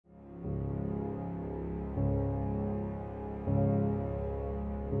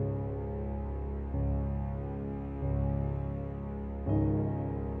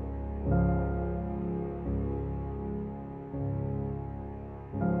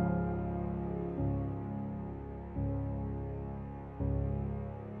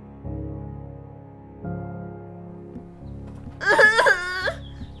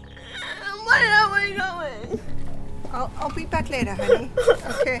I'll be back later, honey.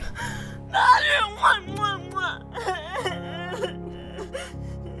 Okay.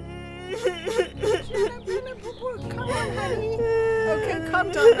 Come on, honey. Okay,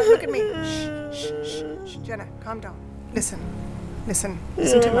 calm down. Now look at me. Shh. Jenna, calm down. Listen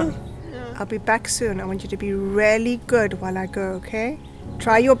to Mom. I'll be back soon. I want you to be really good while I go, okay?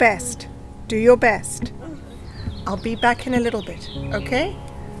 Try your best. Do your best. I'll be back in a little bit, okay?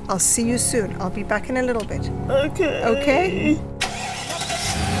 I'll see you soon. I'll be back in a little bit. Okay. Okay?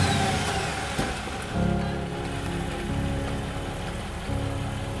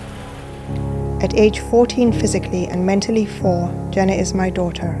 At age 14 physically and mentally 4, Jenna is my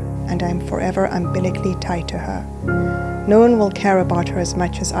daughter, and I'm forever umbilically tied to her. No one will care about her as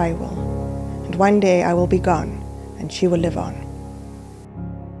much as I will. And one day I will be gone, and she will live on.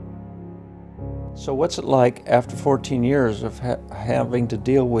 So what's it like after 14 years of having to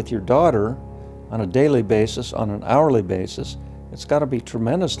deal with your daughter on a daily basis, on an hourly basis? It's got to be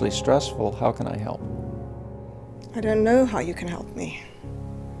tremendously stressful. How can I help? I don't know how you can help me.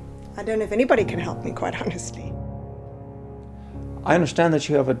 I don't know if anybody can help me, quite honestly. I understand that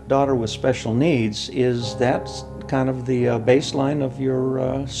you have a daughter with special needs. Is that kind of the baseline of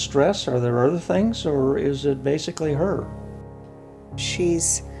your stress? Are there other things, or is it basically her?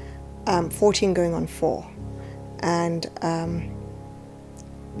 She's 14 going on 4, and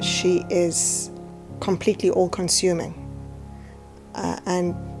she is completely all-consuming,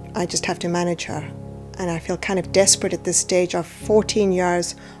 and I just have to manage her. And I feel kind of desperate at this stage of 14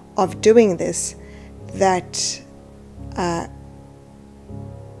 years of doing this, that I've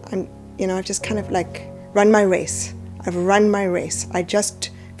just kind of like run my race. I've run my race. I just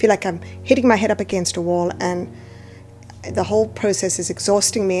feel like I'm hitting my head up against a wall, and the whole process is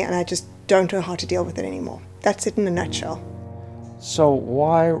exhausting me, and I just don't know how to deal with it anymore. That's it in a nutshell. So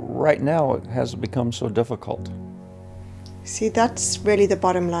why right now has it become so difficult? See, that's really the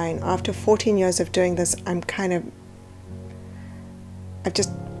bottom line. After 14 years of doing this, I'm done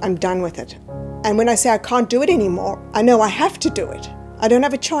with it. And when I say I can't do it anymore, I know I have to do it. I don't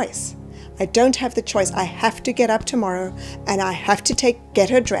have a choice. I don't have the choice. I have to get up tomorrow, and I have to get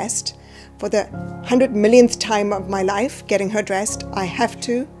her dressed. For the 100 millionth time of my life, getting her dressed, I have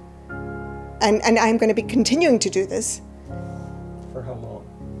to. And I'm going to be continuing to do this. For how long?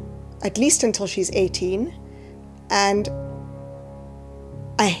 At least until she's 18. And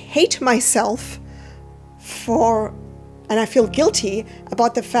I hate myself and I feel guilty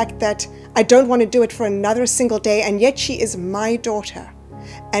about the fact that I don't want to do it for another single day, and yet she is my daughter.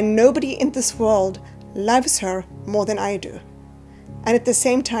 And nobody in this world loves her more than I do. And at the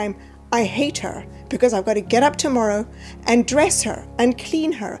same time, I hate her because I've got to get up tomorrow and dress her and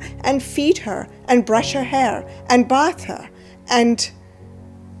clean her and feed her and brush her hair and bath her and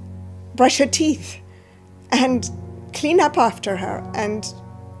brush her teeth and clean up after her and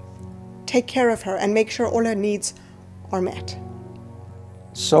take care of her and make sure all her needs are met.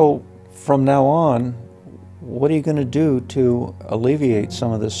 So from now on, what are you going to do to alleviate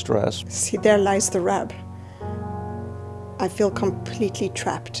some of this stress? See, there lies the rub. I feel completely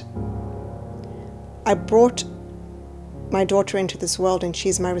trapped. I brought my daughter into this world, and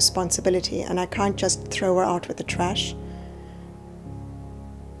she's my responsibility, and I can't just throw her out with the trash.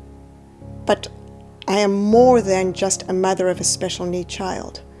 But I am more than just a mother of a special need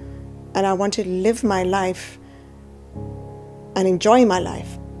child, and I want to live my life and enjoy my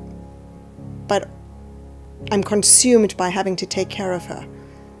life. But I'm consumed by having to take care of her,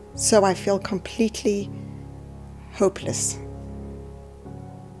 so I feel completely hopeless.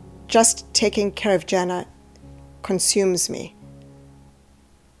 Just taking care of Jenna consumes me.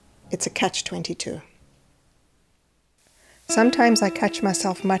 It's a catch-22. Sometimes I catch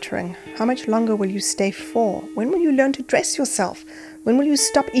myself muttering, how much longer will you stay for? When will you learn to dress yourself? When will you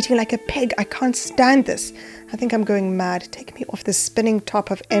stop eating like a pig? I can't stand this. I think I'm going mad. Take me off the spinning top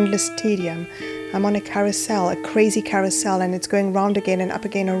of endless tedium. I'm on a carousel, a crazy carousel, and it's going round again and up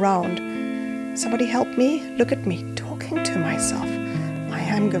again around. Somebody help me? Look at me, talking to myself. I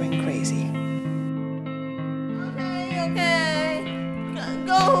am going crazy. Okay.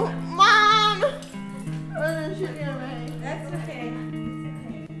 Go, Mom! That's okay.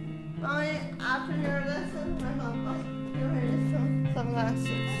 Mommy, after your lesson, my mom will give her some glasses.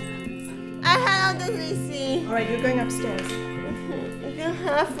 I had the VC. All right, you're going upstairs. You can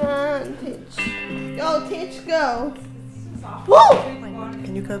have fun, Teach. Go, Teach, go. Woo!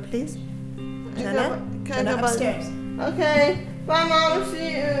 Can you go, please? Jenna, Jenna, upstairs. Okay. Bye, Mom.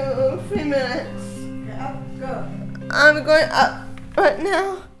 See you in 3 minutes. Get up, go. I'm going up right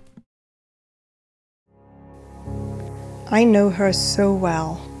now. I know her so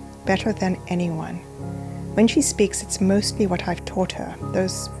well, better than anyone. When she speaks, it's mostly what I've taught her,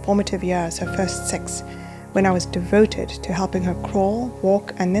 those formative years, her first 6, when I was devoted to helping her crawl,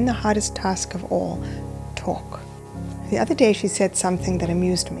 walk, and then the hardest task of all, talk. The other day she said something that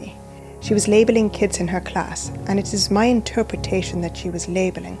amused me. She was labeling kids in her class, and it is my interpretation that she was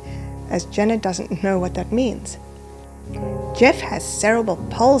labeling, as Jenna doesn't know what that means. Jeff has cerebral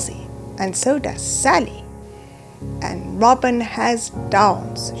palsy, and so does Sally. And Robin has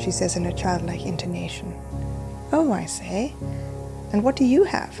Downs, she says in a childlike intonation. Oh, I say. And what do you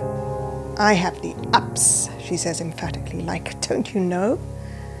have? I have the ups, she says emphatically, like, don't you know?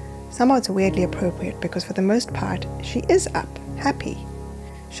 Somehow it's weirdly appropriate because for the most part, she is up, happy.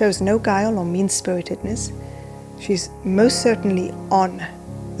 Shows no guile or mean-spiritedness. She's most certainly on,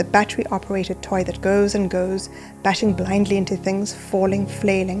 the battery-operated toy that goes and goes, bashing blindly into things, falling,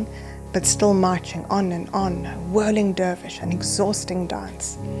 flailing, but still marching on and on, a whirling dervish, an exhausting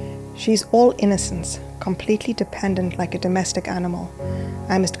dance. She's all innocence, completely dependent like a domestic animal.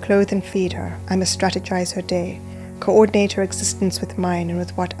 I must clothe and feed her. I must strategize her day, coordinate her existence with mine and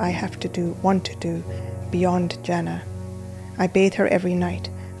with what I have to do, want to do, beyond Jenna. I bathe her every night.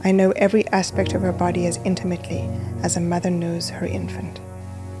 I know every aspect of her body as intimately as a mother knows her infant.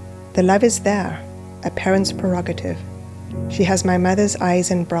 The love is there, a parent's prerogative. She has my mother's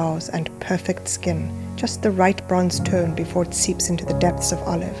eyes and brows and perfect skin, just the right bronze tone before it seeps into the depths of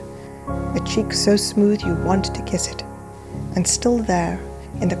olive. A cheek so smooth you want to kiss it. And still there,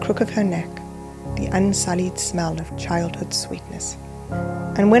 in the crook of her neck, the unsullied smell of childhood sweetness.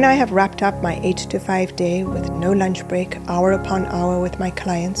 And when I have wrapped up my 8 to 5 day with no lunch break, hour upon hour with my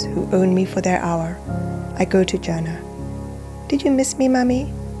clients who own me for their hour, I go to Jenna. Did you miss me,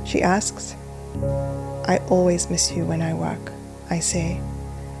 Mummy? She asks. I always miss you when I work, I say,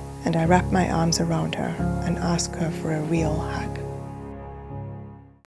 and I wrap my arms around her and ask her for a real hug.